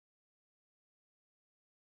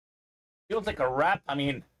feels like a rep. I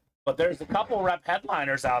mean, but there's a couple rep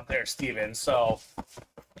headliners out there, Steven. So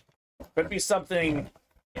could be something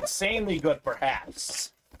insanely good,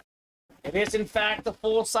 perhaps. It is, in fact, a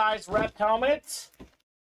full-size rep helmet.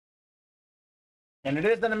 And it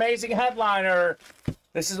is an amazing headliner.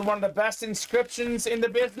 This is one of the best inscriptions in the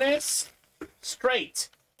business. Straight,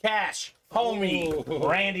 cash, homie, ooh.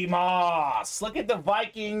 Randy Moss. Look at the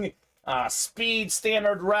Viking speed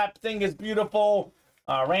standard rep. Thing is beautiful.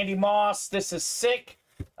 Randy Moss, this is sick.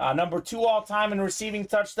 Number 2 all-time in receiving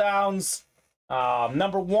touchdowns.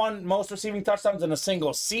 Number 1 most receiving touchdowns in a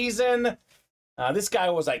single season. This guy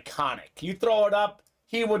was iconic. You throw it up,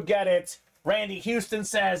 he would get it. Randy Houston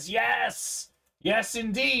says, yes, yes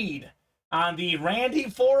indeed. On the Randy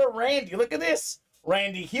for a Randy. Look at this.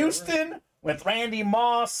 Randy Houston with Randy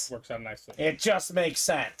Moss. Works out nicely. It just makes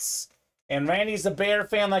sense. And Randy's a Bear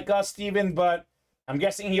fan like us, Steven, but I'm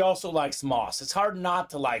guessing he also likes Moss. It's hard not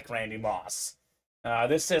to like Randy Moss.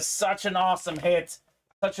 This is such an awesome hit.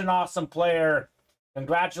 Such an awesome player.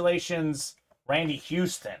 Congratulations, Randy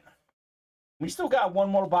Houston. We still got one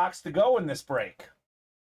more box to go in this break.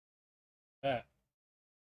 Yeah.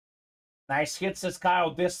 Nice hit, says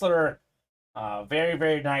Kyle Dissler. Very,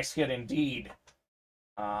 very nice hit indeed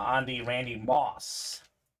on the Randy Moss.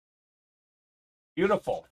 Beautiful.